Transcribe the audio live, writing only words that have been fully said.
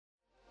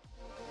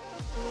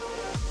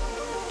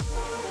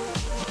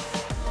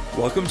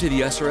Welcome to the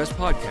SRS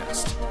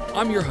Podcast.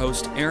 I'm your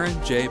host, Aaron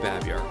J.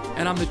 Babyar,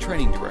 and I'm the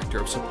Training Director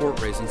of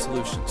Support Raising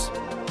Solutions.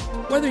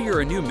 Whether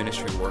you're a new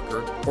ministry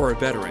worker or a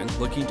veteran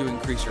looking to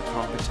increase your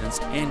competence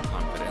and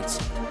confidence,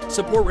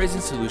 Support Raising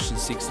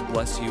Solutions seeks to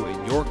bless you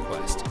in your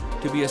quest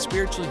to be a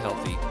spiritually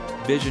healthy,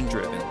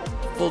 vision-driven,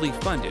 fully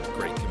funded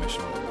Great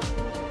Commission worker.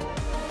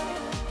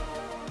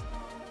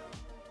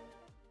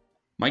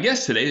 My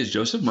guest today is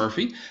Joseph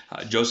Murphy.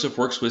 Joseph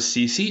works with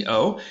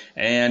CCO,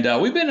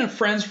 and we've been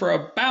friends for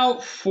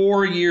about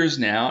 4 years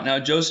now. Now,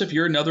 Joseph,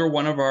 you're another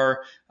one of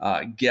our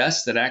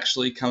guests that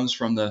actually comes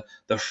from the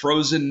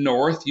frozen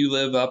north. You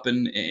live up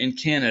in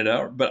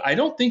Canada, but I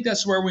don't think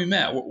that's where we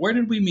met. Where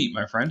did we meet,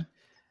 my friend?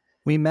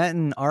 We met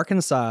in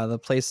Arkansas, the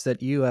place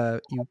that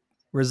you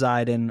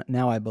reside in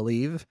now, I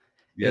believe.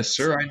 Yes,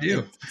 sir, I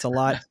do. It's a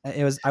lot.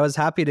 I was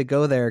happy to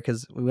go there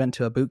because we went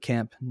to a boot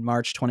camp in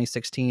March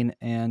 2016,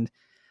 and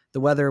the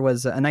weather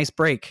was a nice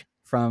break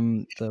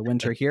from the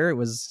winter here. It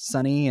was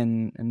sunny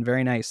and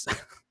very nice.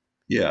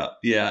 Yeah.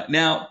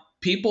 Now,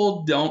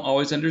 people don't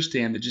always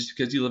understand that just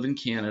because you live in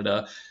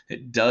Canada,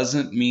 it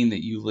doesn't mean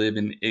that you live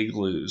in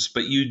igloos,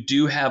 but you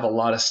do have a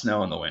lot of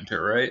snow in the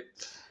winter, right?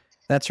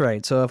 That's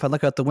right. So if I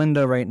look out the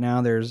window right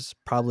now, there's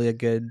probably a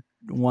good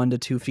 1 to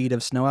 2 feet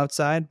of snow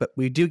outside, but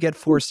we do get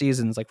 4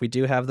 seasons. Like we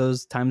do have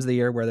those times of the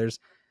year where there's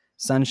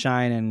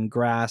sunshine and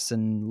grass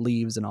and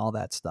leaves and all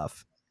that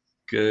stuff.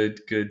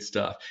 Good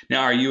stuff.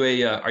 Now, are you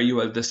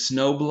the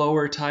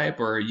snowblower type,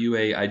 or are you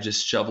I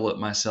just shovel it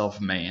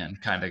myself man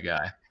kind of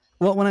guy?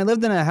 Well, when I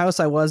lived in a house,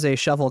 I was a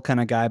shovel kind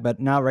of guy, but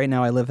right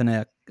now I live in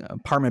an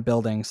apartment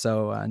building,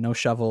 so no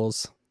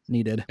shovels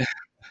needed.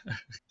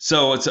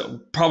 So it's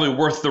probably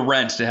worth the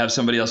rent to have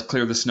somebody else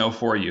clear the snow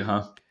for you,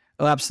 huh?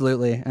 Oh,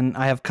 absolutely. And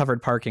I have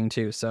covered parking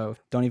too, so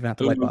don't even have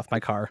to wipe off my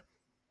car.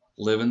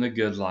 Living the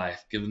good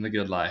life, giving the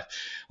good life.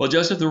 Well,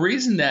 Joseph, the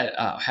reason that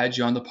I had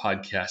you on the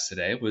podcast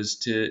today was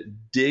to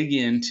dig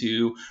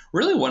into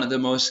really one of the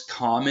most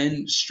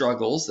common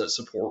struggles that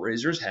support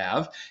raisers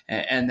have,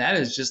 and that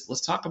is just,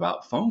 let's talk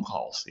about phone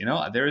calls. You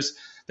know, there's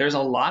a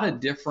lot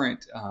of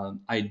different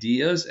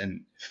ideas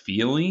and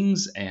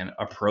feelings and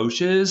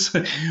approaches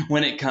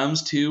when it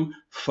comes to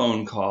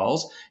phone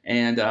calls.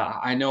 And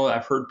I know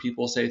I've heard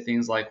people say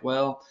things like,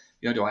 well,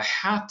 do I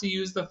have to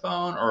use the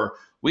phone, or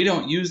we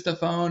don't use the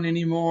phone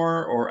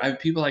anymore, or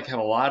people have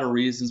a lot of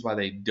reasons why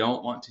they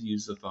don't want to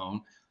use the phone.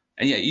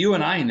 And yet you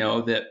and I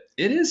know that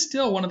it is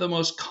still one of the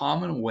most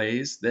common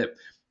ways that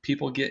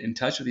people get in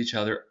touch with each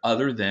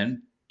other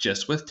than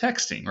just with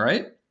texting,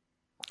 right?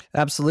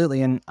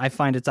 Absolutely. And I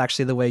find it's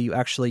actually the way you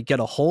actually get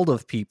a hold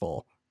of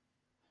people.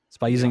 It's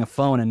by using a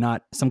phone and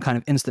not some kind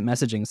of instant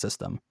messaging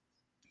system.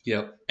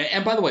 Yep.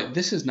 And by the way,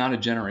 this is not a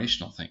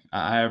generational thing.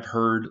 I have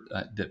heard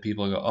that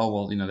people go, oh,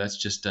 well, that's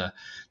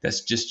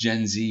just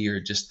Gen Z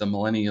or just the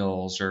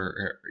millennials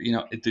or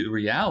the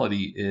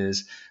reality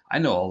is I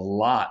know a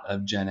lot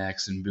of Gen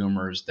X and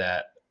boomers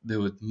that they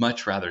would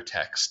much rather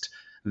text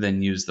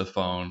than use the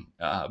phone.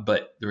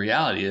 But the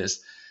reality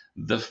is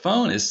the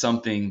phone is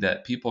something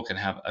that people can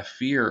have a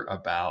fear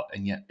about,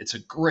 and yet it's a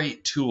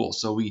great tool.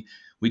 So we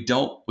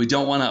don't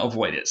want to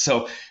avoid it.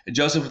 So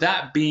Joseph, with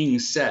that being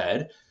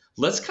said,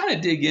 let's kind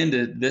of dig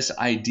into this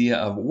idea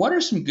of what are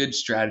some good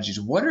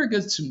strategies, what are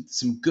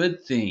some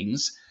good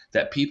things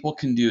that people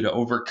can do to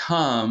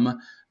overcome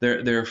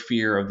their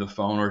fear of the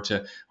phone,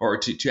 or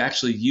to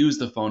actually use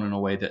the phone in a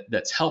way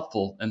that's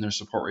helpful in their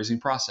support raising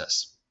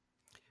process.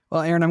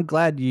 Well, Aaron, I'm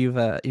glad you've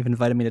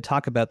invited me to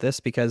talk about this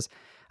because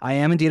I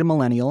am indeed a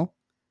millennial.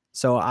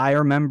 So I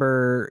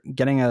remember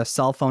getting a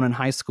cell phone in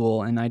high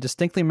school, and I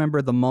distinctly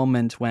remember the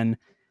moment when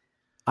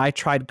I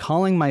tried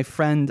calling my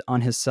friend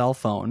on his cell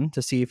phone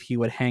to see if he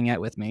would hang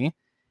out with me,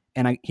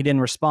 and he didn't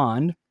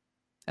respond.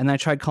 And then I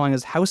tried calling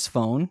his house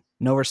phone,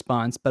 no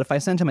response. But if I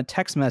sent him a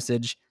text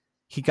message,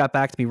 he got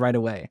back to me right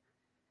away.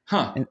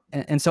 Huh.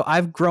 And so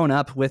I've grown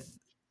up with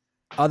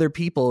other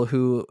people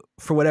who,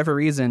 for whatever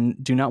reason,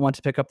 do not want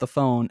to pick up the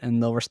phone,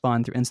 and they'll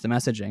respond through instant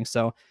messaging.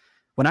 So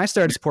when I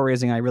started support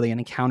raising, I really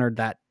encountered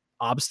that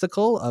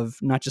obstacle of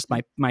not just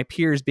my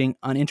peers being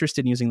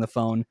uninterested in using the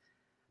phone,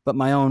 but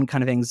my own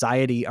kind of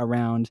anxiety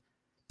around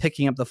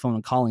picking up the phone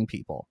and calling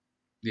people.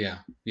 Yeah.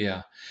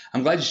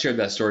 I'm glad you shared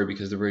that story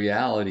because the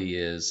reality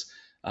is,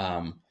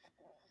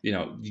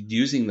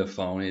 using the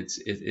phone,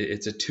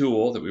 it's a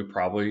tool that we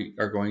probably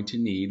are going to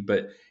need,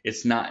 but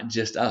it's not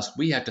just us.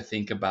 We have to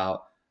think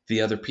about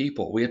the other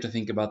people. We have to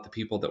think about the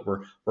people that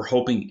we're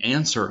hoping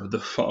answer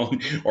the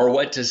phone or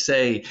what to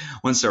say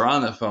once they're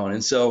on the phone.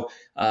 And so,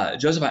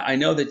 Joseph, I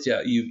know that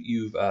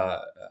you've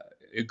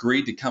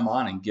agreed to come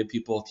on and give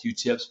people a few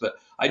tips, but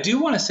I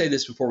do want to say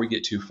this before we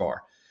get too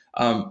far.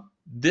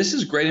 This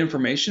is great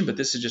information, but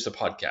this is just a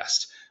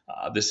podcast.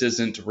 This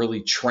isn't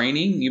really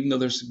training, even though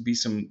there's be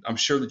some, I'm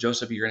sure that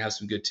Joseph, you're going to have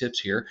some good tips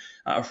here.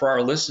 For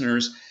our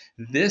listeners,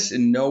 this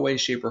in no way,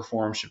 shape, or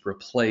form should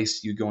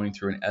replace you going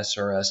through an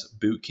SRS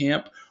boot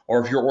camp,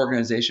 or if your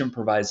organization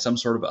provides some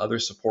sort of other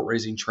support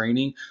raising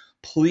training,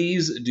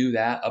 please do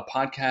that. A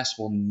podcast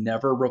will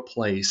never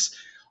replace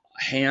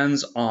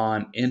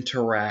hands-on,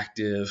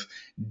 interactive,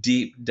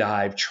 deep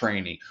dive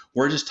training.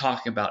 We're just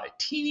talking about a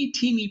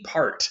teeny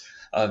part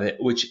of it,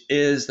 which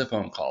is the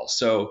phone call.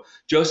 So,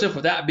 Joseph,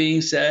 with that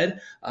being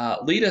said,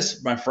 lead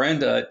us, my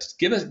friend.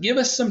 Give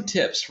us some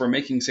tips for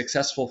making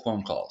successful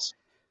phone calls.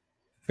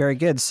 Very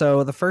good.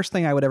 So the first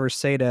thing I would ever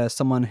say to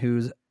someone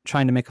who's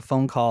trying to make a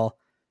phone call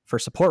for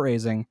support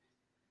raising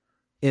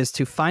is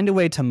to find a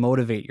way to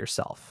motivate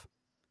yourself.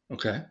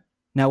 Okay.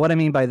 Now, what I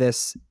mean by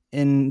this,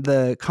 in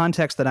the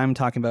context that I'm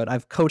talking about,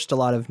 I've coached a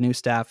lot of new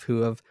staff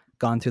who have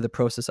gone through the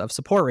process of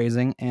support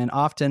raising, and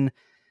often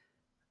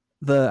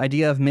the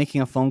idea of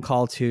making a phone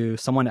call to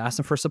someone to ask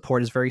them for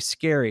support is very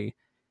scary.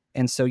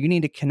 And so you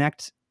need to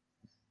connect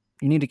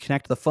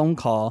the phone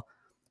call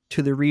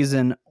to the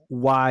reason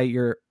why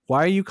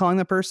are you calling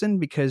the person?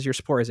 Because you're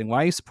support raising.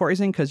 Why are you support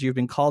raising? Because you've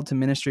been called to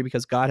ministry,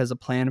 because God has a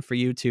plan for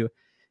you to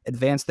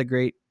advance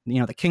the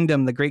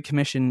kingdom. The Great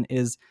Commission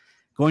is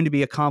going to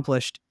be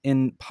accomplished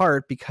in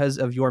part because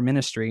of your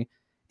ministry.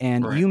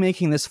 And Right. you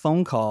making this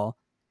phone call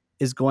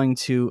is going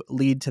to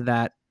lead to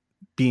that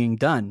being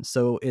done.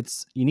 So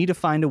you need to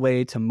find a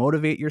way to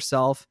motivate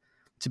yourself,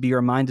 to be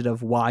reminded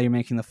of why you're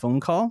making the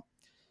phone call.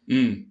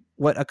 Mm.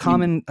 What a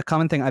Mm.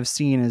 common thing I've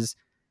seen is,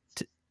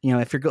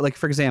 if you're like,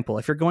 for example,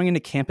 if you're going into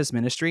campus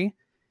ministry,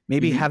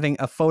 maybe Mm-hmm. having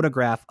a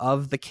photograph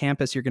of the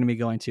campus you're going to be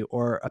going to,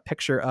 or a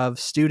picture of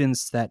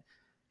students that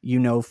you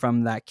know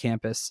from that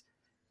campus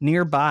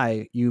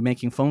nearby you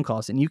making phone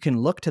calls, and you can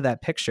look to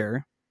that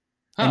picture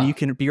and you Huh.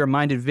 can be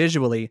reminded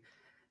visually,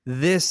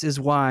 this is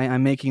why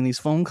I'm making these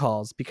phone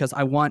calls, because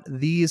I want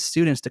these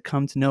students to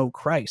come to know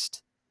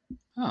Christ.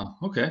 Oh,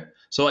 okay.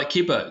 So like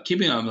keeping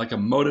like a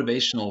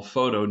motivational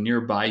photo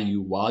nearby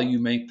you while you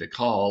make the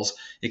calls.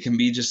 It can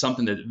be just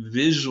something that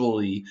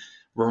visually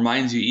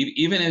reminds you,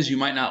 even as you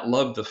might not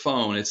love the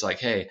phone. It's like,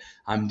 hey,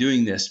 I'm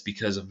doing this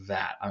because of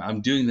that. I'm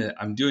doing that.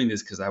 I'm doing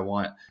this because I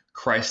want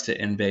Christ to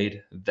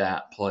invade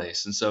that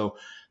place. And so,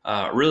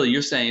 really,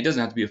 you're saying it doesn't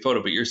have to be a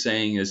photo, but you're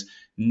saying is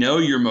know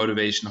your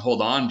motivation,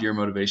 hold on to your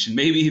motivation,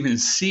 maybe even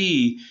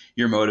see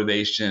your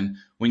motivation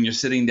when you're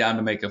sitting down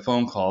to make a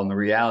phone call. And the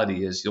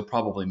reality is you'll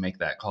probably make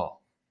that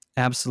call.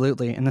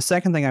 Absolutely. And the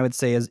second thing I would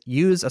say is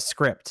use a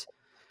script.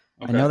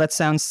 I know Okay. that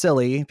sounds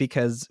silly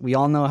because we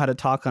all know how to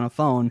talk on a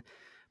phone,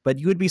 but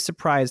you would be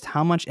surprised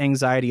how much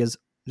anxiety is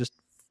just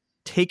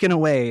taken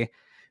away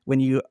when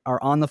you are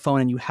on the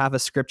phone and you have a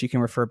script you can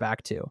refer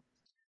back to.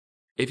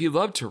 If you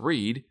love to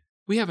read,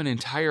 we have an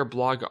entire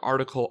blog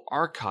article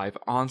archive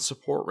on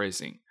support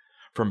raising,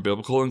 from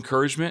biblical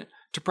encouragement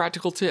to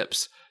practical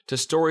tips to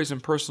stories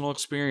and personal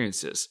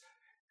experiences.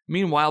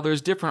 Meanwhile,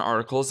 there's different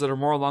articles that are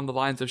more along the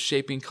lines of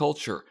shaping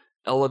culture,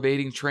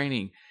 elevating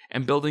training,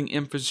 and building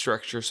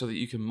infrastructure so that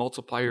you can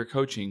multiply your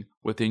coaching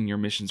within your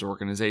missions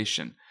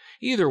organization.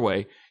 Either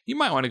way, you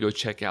might want to go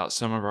check out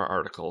some of our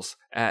articles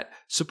at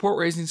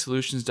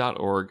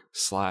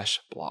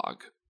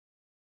supportraisingsolutions.org/blog.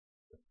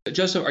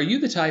 Joseph, are you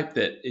the type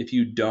that if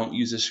you don't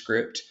use a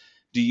script,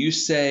 do you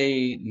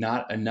say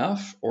not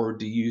enough or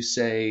do you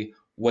say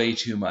way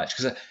too much?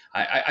 Because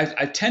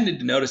I tended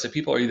to notice that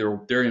people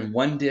are they're in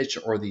one ditch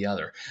or the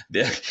other.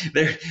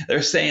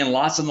 They're saying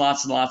lots and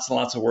lots and lots and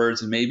lots of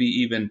words and maybe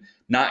even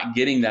not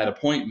getting that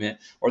appointment,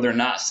 or they're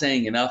not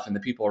saying enough and the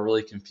people are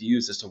really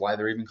confused as to why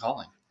they're even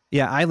calling.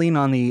 Yeah, I lean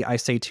on the I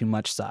say too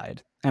much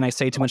side, and I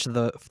say too much of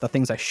the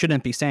things I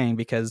shouldn't be saying,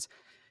 because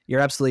you're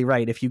absolutely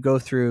right. If you go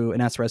through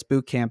an SRS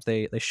boot camp,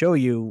 they show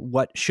you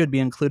what should be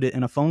included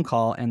in a phone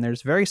call, and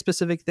there's very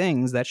specific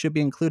things that should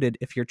be included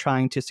if you're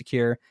trying to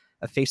secure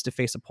a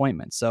face-to-face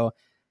appointment. So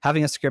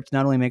having a script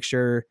not only makes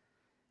sure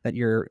that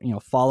you're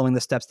following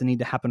the steps that need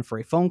to happen for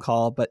a phone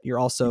call, but you're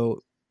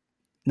also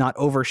not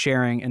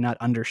oversharing and not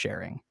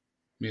undersharing.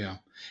 Yeah.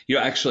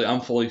 Actually,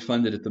 I'm fully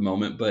funded at the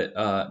moment, but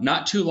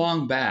not too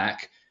long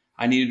back,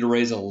 I needed to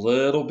raise a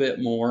little bit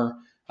more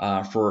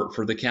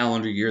for the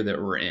calendar year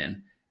that we're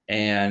in.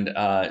 And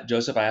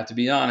Joseph, I have to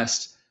be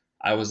honest,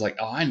 I was like,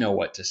 oh, I know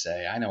what to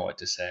say. I know what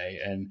to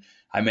say. And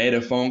I made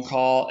a phone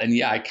call, and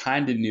yeah, I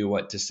kind of knew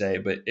what to say,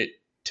 but it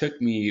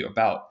took me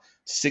about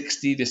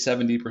 60 to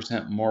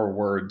 70% more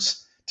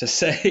words to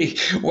say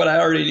what I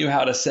already knew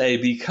how to say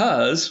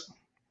because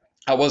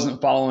I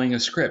wasn't following a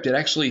script.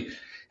 I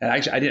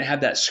didn't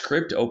have that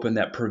script open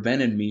that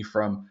prevented me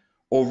from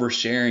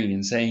oversharing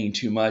and saying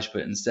too much,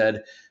 but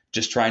instead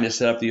just trying to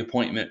set up the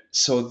appointment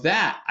so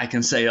that I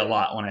can say a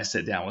lot when I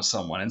sit down with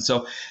someone. And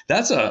so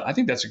I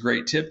think that's a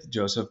great tip,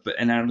 Joseph.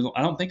 And I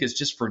don't think it's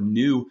just for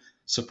new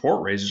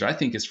support raisers. I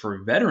think it's for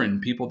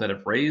veteran people that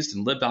have raised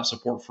and lived off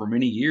support for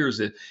many years.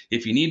 That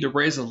if you need to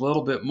raise a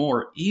little bit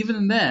more,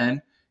 even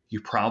then,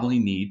 you probably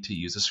need to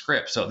use a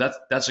script. So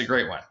that's a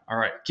great one. All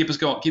right, keep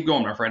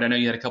going, my friend. I know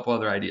you had a couple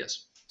other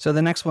ideas. So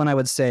the next one I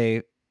would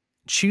say,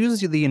 choose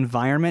the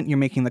environment you're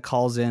making the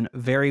calls in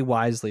very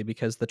wisely,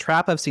 because the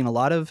trap I've seen a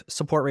lot of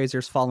support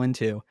raisers fall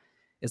into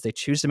is they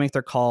choose to make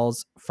their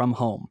calls from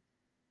home,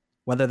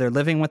 whether they're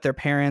living with their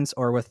parents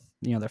or with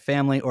their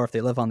family, or if they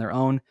live on their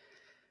own.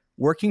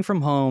 Working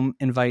from home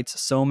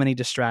invites so many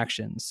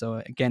distractions. So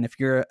again, if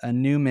you're a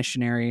new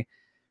missionary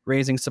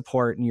raising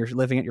support and you're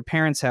living at your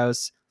parents'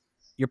 house,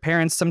 your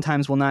parents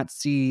sometimes will not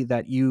see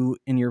that you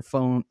in your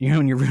phone,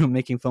 in your room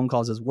making phone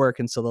calls as work,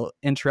 and so they'll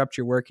interrupt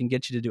your work and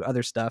get you to do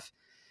other stuff.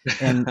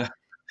 And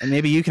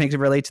maybe you can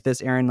relate to this,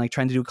 Aaron, like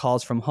trying to do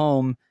calls from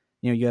home.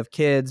 You have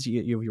kids,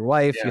 you have your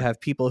wife, Yeah. you have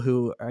people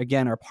who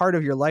again are part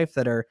of your life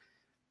that are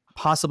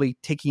possibly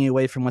taking you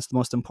away from what's the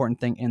most important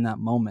thing in that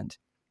moment.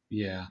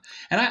 Yeah.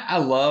 And I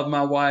love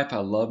my wife. I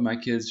love my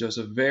kids,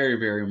 Joseph, very,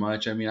 very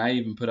much. I mean, I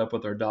even put up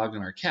with our dog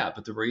and our cat.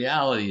 But the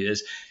reality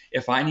is,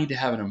 if I need to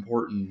have an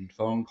important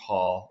phone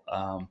call,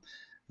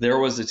 there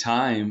was a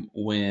time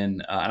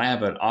when, and I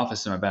have an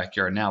office in my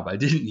backyard now, but I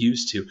didn't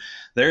used to.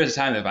 There is a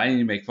time that if I need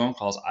to make phone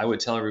calls, I would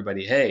tell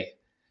everybody, hey,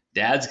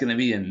 Dad's going to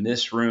be in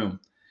this room.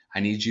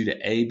 I need you to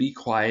A, be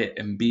quiet,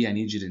 and B, I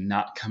need you to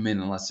not come in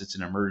unless it's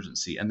an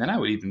emergency. And then I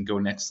would even go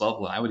next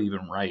level. I would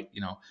even write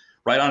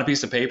on a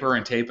piece of paper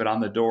and tape it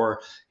on the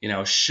door,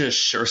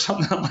 shush or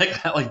something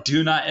like that, like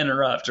do not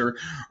interrupt or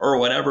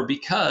whatever,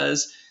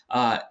 because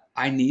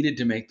I needed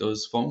to make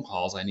those phone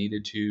calls. I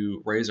needed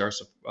to raise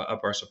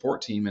up our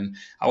support team, and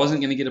I wasn't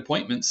going to get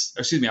appointments.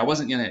 Excuse me, I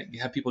wasn't going to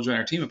have people join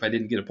our team if I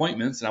didn't get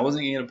appointments, and I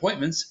wasn't going to get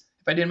appointments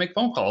if I didn't make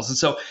phone calls. And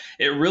so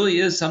it really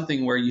is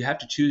something where you have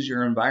to choose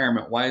your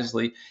environment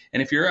wisely.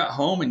 And if you're at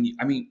home and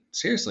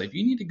seriously, if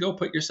you need to go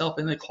put yourself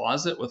in the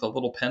closet with a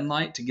little pen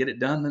light to get it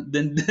done,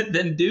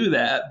 then do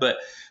that. But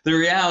the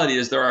reality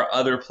is there are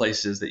other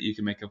places that you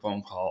can make a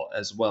phone call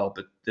as well.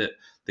 But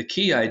the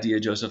key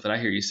idea, Joseph, that I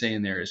hear you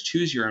saying there is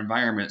choose your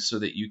environment so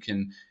that you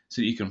can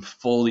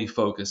fully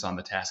focus on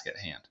the task at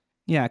hand.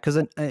 Yeah,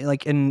 because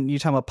like you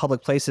talk about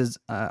public places,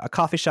 a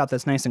coffee shop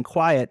that's nice and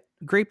quiet,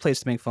 great place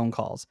to make phone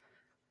calls.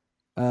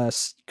 A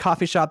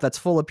coffee shop that's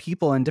full of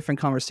people and different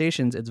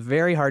conversations, it's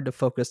very hard to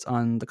focus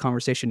on the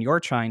conversation you're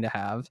trying to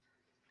have.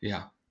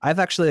 Yeah. I've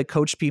actually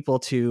coached people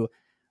to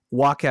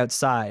walk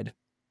outside,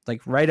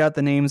 like write out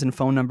the names and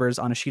phone numbers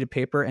on a sheet of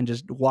paper and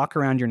just walk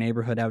around your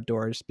neighborhood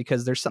outdoors,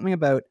 because there's something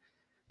about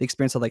the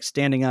experience of like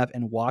standing up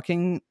and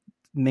walking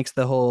makes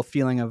the whole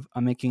feeling of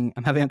I'm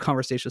having a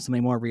conversation with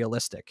somebody more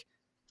realistic.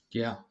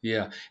 Yeah,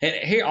 yeah. And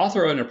hey, I'll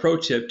throw in a pro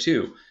tip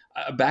too.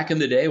 Back in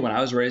the day when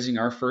I was raising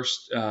our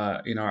first,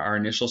 our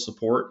initial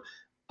support,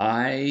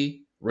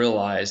 I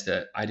realized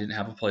that I didn't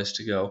have a place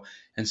to go,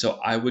 and so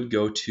I would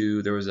go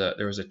to there was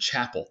a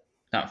chapel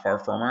not far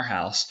from our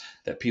house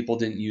that people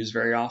didn't use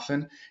very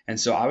often, and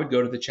so I would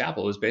go to the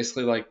chapel. It was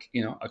basically like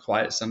a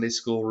quiet Sunday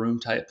school room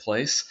type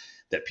place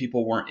that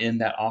people weren't in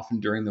that often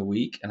during the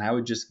week, and I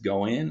would just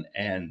go in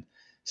and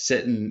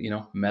sit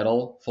in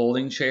metal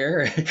folding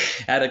chair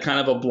at a kind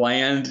of a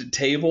bland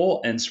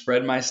table and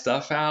spread my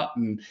stuff out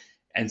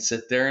and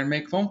sit there and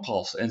make phone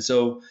calls. And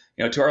so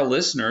to our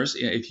listeners,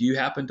 if you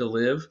happen to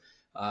live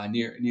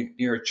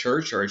near a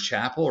church or a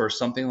chapel or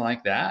something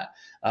like that,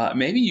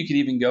 maybe you could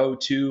even go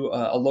to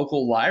a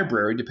local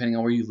library depending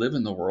on where you live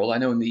in the world. I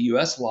know in the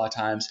US a lot of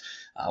times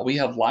we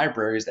have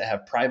libraries that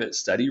have private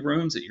study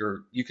rooms that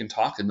you can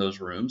talk in those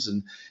rooms,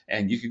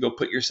 and you could go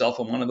put yourself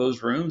in one of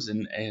those rooms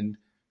and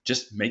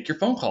just make your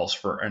phone calls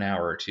for an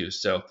hour or two.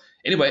 So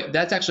anyway,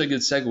 that's actually a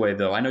good segue,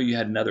 though. I know you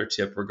had another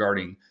tip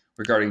regarding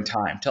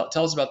time.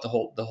 Tell us about the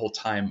whole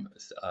time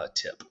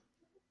tip.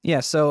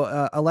 Yeah.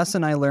 So a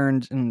lesson I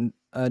learned in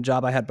a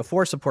job I had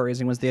before support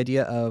raising was the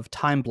idea of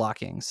time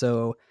blocking.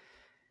 So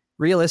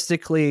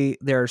realistically,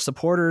 there are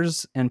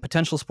supporters and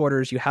potential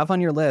supporters you have on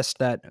your list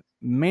that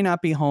may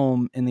not be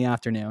home in the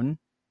afternoon.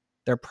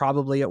 They're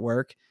probably at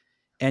work.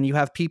 And you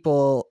have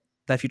people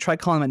that if you try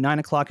calling them at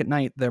 9:00 at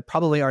night, they're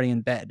probably already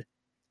in bed.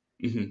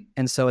 Mm-hmm.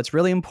 And so it's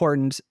really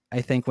important,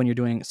 I think, when you're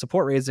doing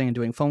support raising and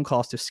doing phone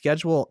calls to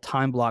schedule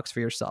time blocks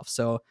for yourself.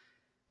 So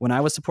when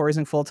I was support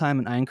raising full time,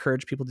 and I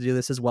encourage people to do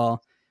this as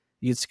well,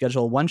 you'd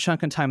schedule one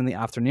chunk of time in the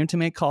afternoon to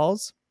make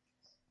calls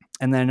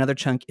and then another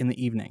chunk in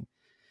the evening.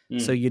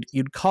 So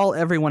you'd call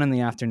everyone in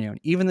the afternoon,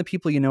 even the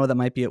people that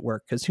might be at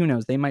work, because who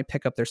knows, they might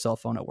pick up their cell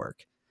phone at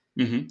work.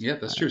 Mm-hmm. Yeah,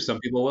 that's true. Some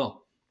people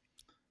will.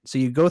 So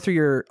you go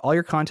through all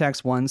your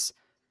contacts once.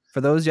 For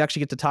those you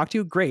actually get to talk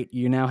to, great.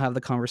 You now have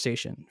the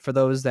conversation. For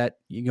those that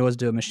you go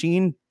to a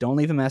machine, don't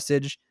leave a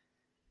message.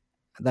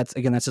 That's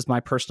just my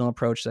personal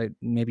approach.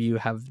 Maybe you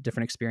have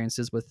different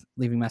experiences with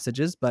leaving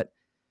messages, but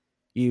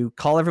you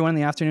call everyone in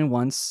the afternoon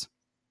once,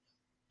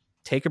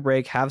 take a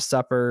break, have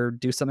supper,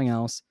 do something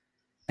else.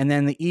 And then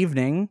in the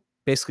evening,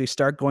 basically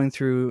start going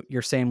through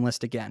your same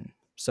list again.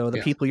 So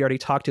the people you already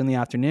talked to in the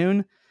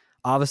afternoon,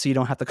 obviously you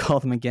don't have to call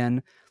them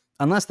again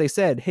unless they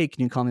said, hey,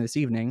 can you call me this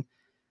evening?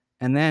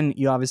 And then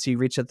you obviously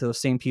reach out to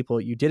those same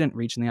people you didn't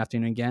reach in the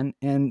afternoon again.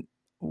 And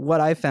what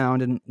I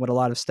found, and what a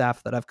lot of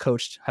staff that I've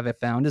coached have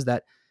found, is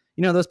that,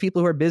 those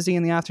people who are busy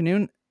in the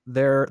afternoon,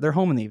 they're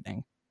home in the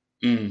evening.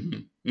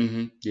 Mm-hmm.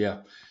 Mm-hmm.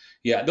 Yeah.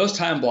 Yeah. Those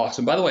time blocks.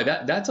 And by the way,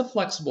 that's a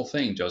flexible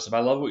thing, Joseph. I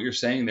love what you're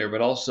saying there,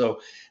 but also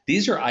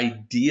these are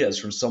ideas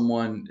from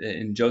someone,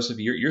 and Joseph,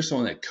 you're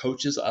someone that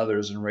coaches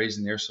others in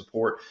raising their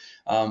support.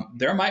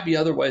 There might be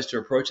other ways to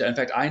approach that. In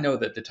fact, I know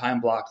that the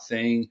time block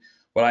thing,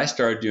 what I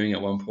started doing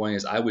at one point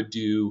is I would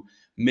do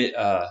mid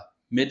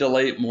to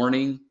late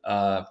morning,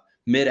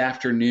 mid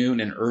afternoon,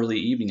 and early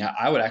evening.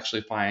 I would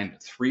actually find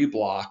 3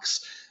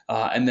 blocks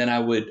And then I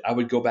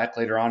would go back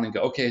later on and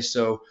go, okay,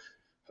 so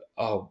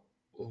uh,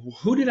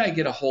 who did I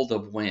get a hold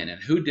of when,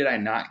 and who did I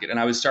not get? And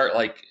I would start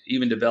like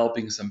even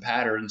developing some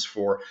patterns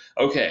for,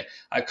 okay,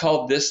 I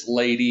called this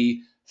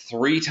lady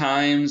 3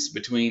 times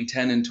between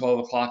 10 and 12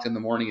 o'clock in the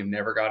morning and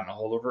never gotten a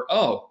hold of her.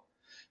 Oh,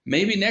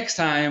 maybe next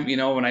time,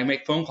 when I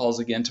make phone calls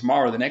again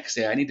tomorrow, the next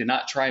day, I need to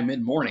not try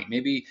mid morning.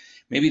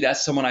 Maybe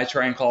that's someone I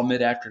try and call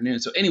mid afternoon.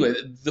 So anyway,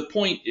 the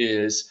point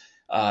is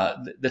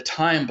the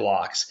time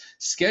blocks,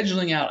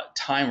 scheduling out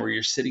time where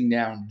you're sitting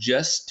down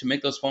just to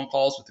make those phone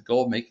calls with the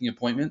goal of making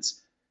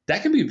appointments.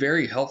 That can be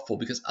very helpful,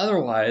 because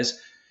otherwise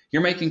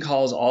you're making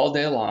calls all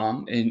day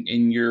long, and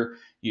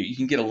you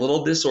can get a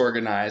little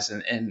disorganized,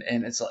 and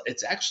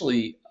it's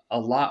actually a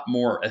lot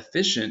more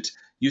efficient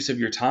use of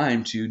your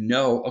time to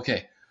know,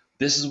 okay,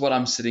 this is what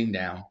I'm sitting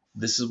down.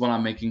 This is when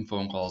I'm making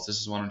phone calls. This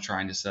is when I'm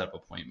trying to set up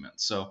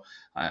appointments. So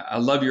I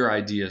love your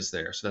ideas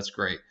there. So that's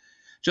great. And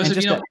Joseph,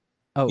 just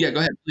yeah, go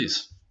ahead,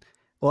 please.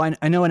 well,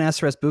 I know in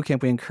SRS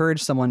Bootcamp, we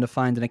encourage someone to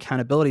find an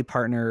accountability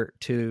partner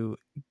to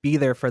be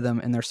there for them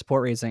in their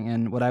support raising.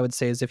 And what I would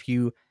say is, if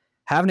you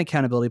have an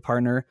accountability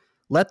partner,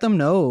 let them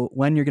know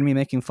when you're going to be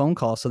making phone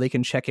calls so they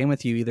can check in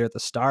with you either at the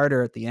start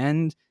or at the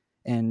end.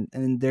 And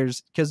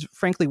because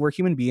frankly, we're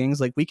human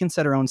beings, like we can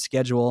set our own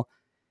schedule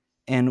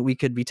and we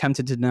could be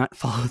tempted to not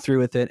follow through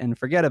with it and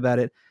forget about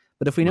it.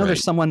 But if we know Right.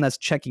 there's someone that's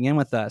checking in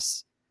with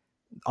us,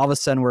 all of a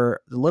sudden we're a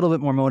little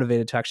bit more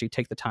motivated to actually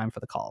take the time for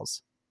the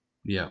calls.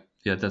 Yeah,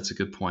 that's a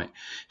good point.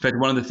 In fact,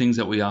 one of the things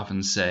that we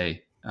often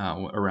say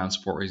around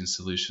support raising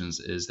solutions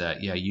is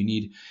that, yeah, you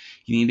need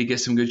to get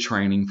some good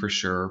training for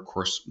sure. Of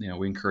course,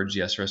 we encourage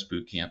the SRS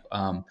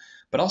Bootcamp,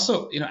 but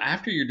also,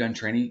 after you're done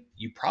training,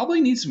 you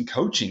probably need some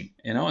coaching,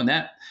 and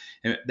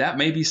that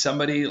may be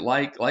somebody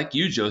like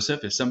you,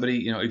 Joseph. If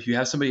somebody, if you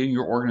have somebody in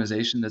your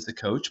organization that's a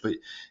coach, but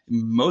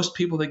most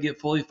people that get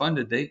fully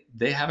funded,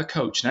 they have a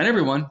coach. Not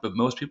everyone, but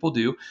most people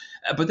do.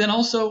 But then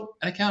also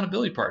an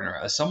accountability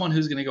partner, someone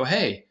who's going to go,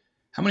 hey,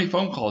 how many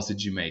phone calls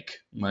did you make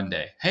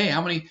Monday? Hey,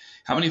 how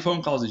many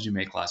phone calls did you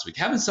make last week?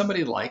 Having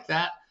somebody like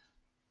that,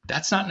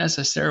 that's not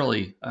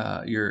necessarily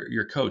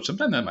your coach.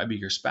 Sometimes that might be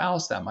your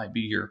spouse. That might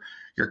be your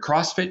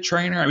CrossFit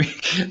trainer. I mean,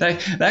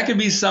 that could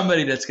be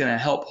somebody that's going to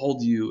help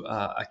hold you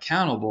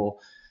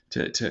accountable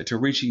to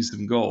reaching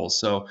some goals.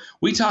 So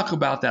we talk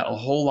about that a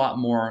whole lot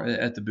more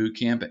at the boot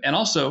camp. And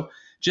also,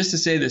 just to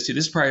say this too,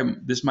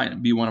 this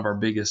might be one of our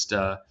biggest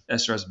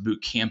SRS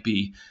boot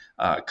campy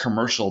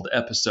commercial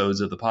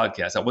episodes of the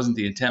podcast. That wasn't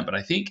the intent, but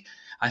I think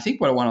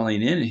what I want to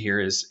lean in here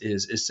is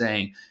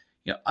saying,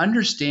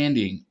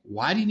 understanding,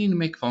 why do you need to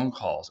make phone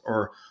calls,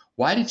 or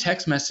why do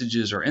text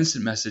messages or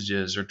instant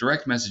messages or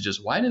direct messages,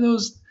 why do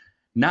those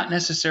not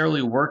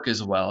necessarily work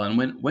as well?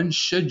 And when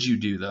should you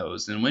do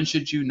those, and when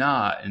should you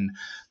not? And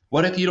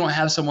what if you don't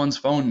have someone's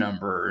phone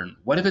number? And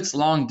what if it's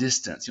long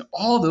distance?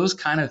 All those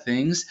kind of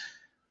things.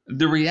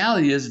 The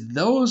reality is,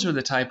 those are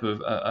the type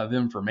of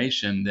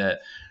information that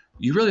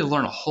you really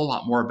learn a whole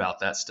lot more about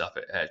that stuff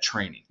at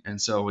training. And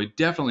so we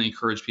definitely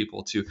encourage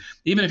people to,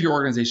 even if your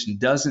organization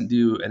doesn't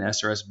do an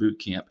SRS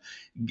boot camp,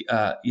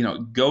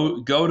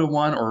 go to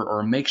one,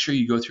 or make sure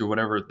you go through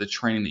whatever the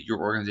training that your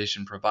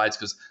organization provides,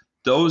 because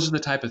those are the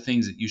type of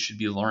things that you should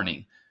be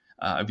learning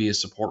via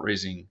support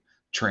raising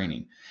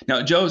training.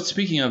 Now, Joe,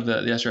 speaking of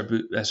the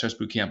SRS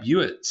boot camp,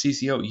 you at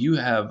CCO, you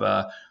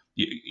have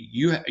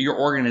your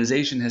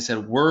organization has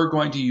said, we're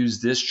going to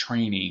use this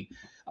training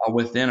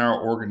within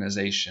our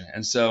organization.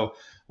 And so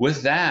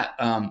with that,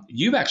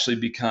 you've actually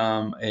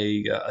become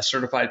a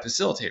certified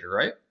facilitator,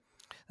 right?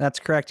 That's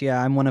correct. Yeah,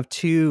 I'm one of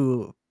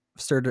 2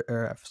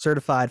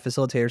 certified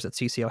facilitators that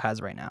CCO has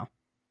right now.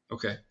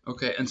 Okay.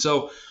 And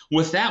so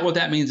with that, what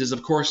that means is,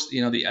 of course, the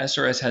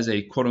SRS has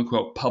a quote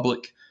unquote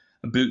public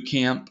boot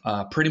camp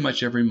pretty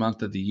much every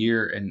month of the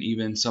year, and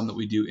even some that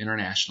we do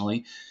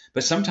internationally.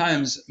 But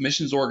sometimes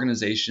missions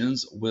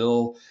organizations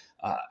will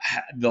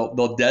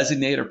they'll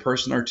designate a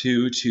person or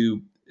two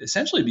to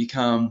essentially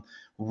become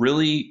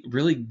really,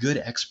 really good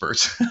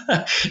experts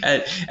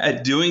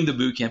at doing the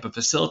boot camp and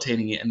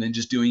facilitating it, and then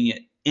just doing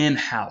it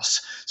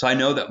in-house. So I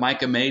know that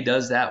Micah May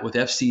does that with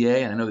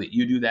FCA, and I know that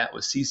you do that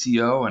with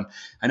CCO, and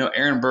I know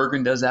Aaron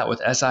Bergen does that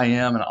with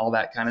SIM and all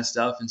that kind of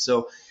stuff. And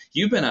so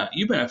you've been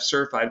a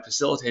certified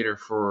facilitator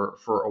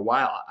for a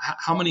while.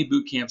 How many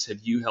boot camps have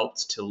you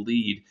helped to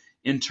lead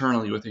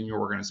internally within your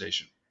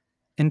organization?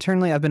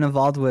 Internally, I've been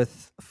involved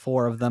with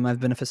 4 of them. I've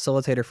been a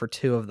facilitator for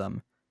 2 of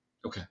them.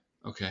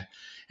 Okay.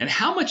 And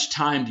how much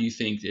time do you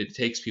think it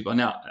takes people?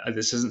 Now,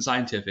 this isn't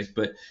scientific,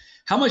 but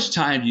how much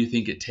time do you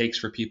think it takes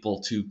for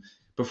people to,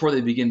 before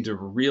they begin to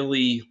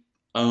really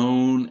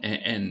own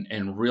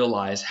and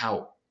realize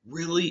how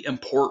really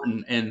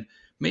important and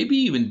maybe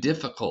even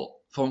difficult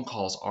phone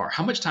calls are?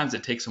 How much time does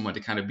it take someone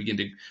to kind of begin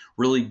to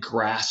really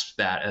grasp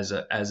that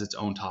as its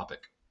own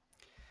topic?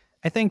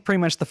 I think pretty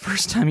much the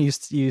first time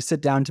you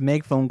sit down to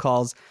make phone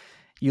calls,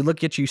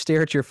 you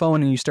stare at your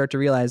phone, and you start to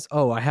realize,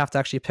 oh, I have to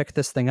actually pick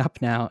this thing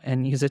up now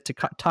and use it to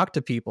talk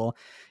to people.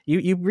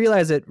 You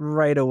realize it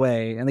right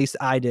away. At least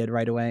I did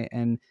right away.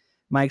 And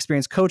my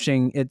experience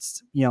coaching,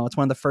 it's one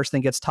of the first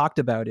thing gets talked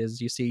about is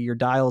you see your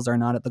dials are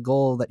not at the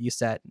goal that you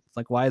set. It's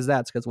like, why is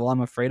that? It's because, well,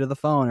 I'm afraid of the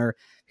phone, or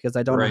because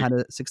I don't know Right. how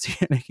to succeed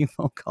at making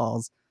phone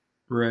calls.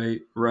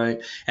 Right,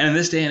 right. And in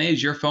this day and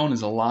age, your phone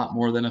is a lot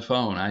more than a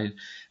phone.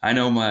 I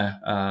know my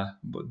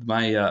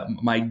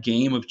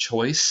game of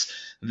choice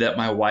that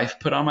my wife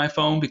put on my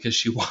phone because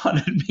she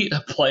wanted me to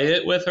play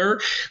it with her.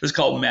 It was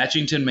called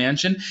Matchington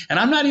Mansion, and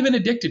I'm not even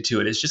addicted to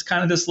it. It's just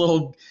kind of this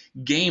little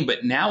game,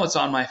 but now it's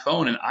on my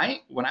phone. And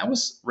when I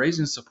was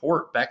raising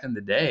support back in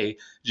the day,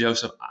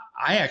 Joseph,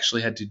 I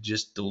actually had to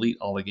just delete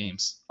all the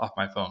games off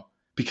my phone,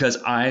 because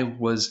I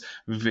was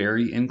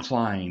very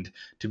inclined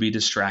to be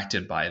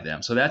distracted by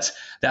them. So that's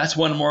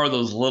one more of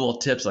those little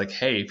tips, like,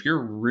 hey, if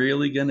you're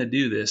really going to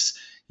do this,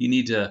 you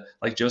need to,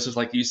 like Joseph,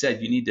 like you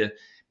said, you need to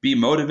be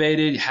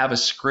motivated, have a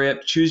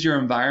script, choose your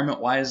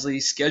environment wisely,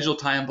 schedule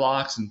time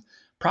blocks, and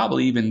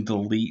probably even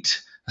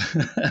delete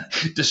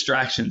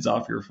distractions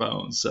off your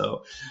phone.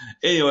 So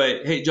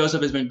anyway, hey,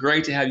 Joseph, it's been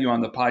great to have you on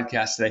the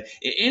podcast today.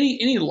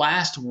 Any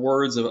last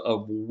words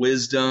of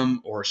wisdom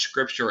or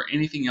scripture or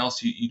anything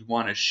else you'd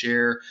want to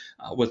share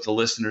with the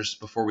listeners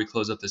before we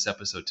close up this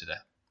episode today?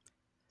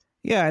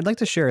 Yeah, I'd like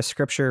to share a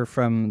scripture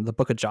from the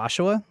book of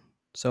Joshua.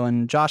 So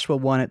in Joshua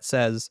 1, it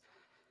says,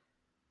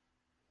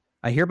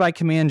 I hereby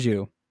command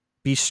you,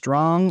 be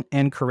strong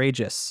and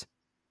courageous.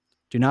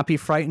 Do not be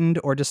frightened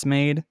or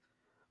dismayed,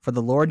 for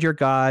the Lord your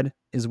God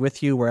is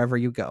with you wherever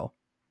you go.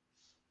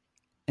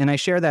 And I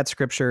share that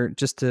scripture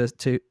just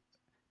to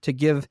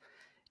give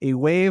a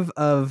wave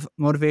of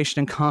motivation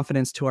and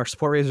confidence to our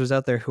support raisers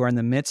out there who are in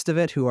the midst of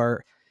it, who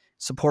are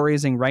support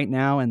raising right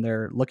now, and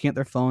they're looking at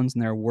their phones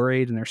and they're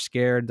worried and they're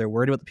scared. They're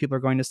worried what the people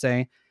are going to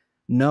say.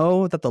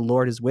 Know that the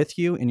Lord is with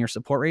you in your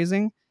support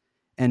raising,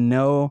 and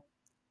know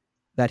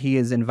that he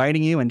is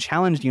inviting you and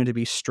challenging you to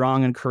be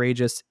strong and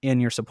courageous in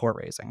your support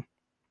raising.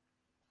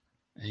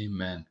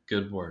 Amen.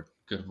 Good word.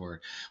 Good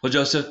word. Well,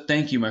 Joseph,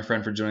 thank you, my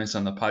friend, for joining us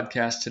on the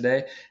podcast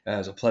today. It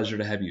was a pleasure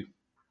to have you.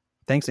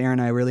 Thanks,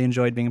 Aaron. I really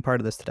enjoyed being a part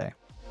of this today.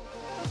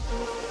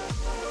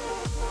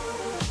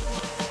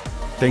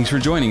 Thanks for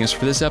joining us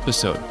for this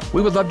episode.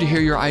 We would love to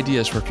hear your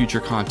ideas for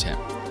future content.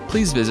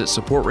 Please visit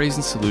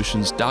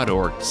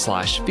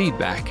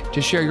supportraisingsolutions.org/feedback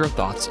to share your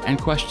thoughts and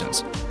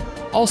questions.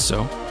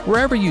 Also,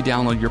 wherever you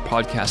download your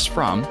podcast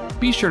from,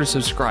 be sure to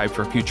subscribe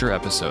for future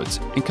episodes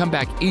and come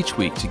back each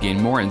week to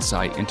gain more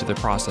insight into the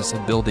process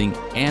of building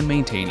and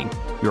maintaining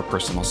your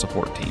personal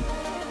support team.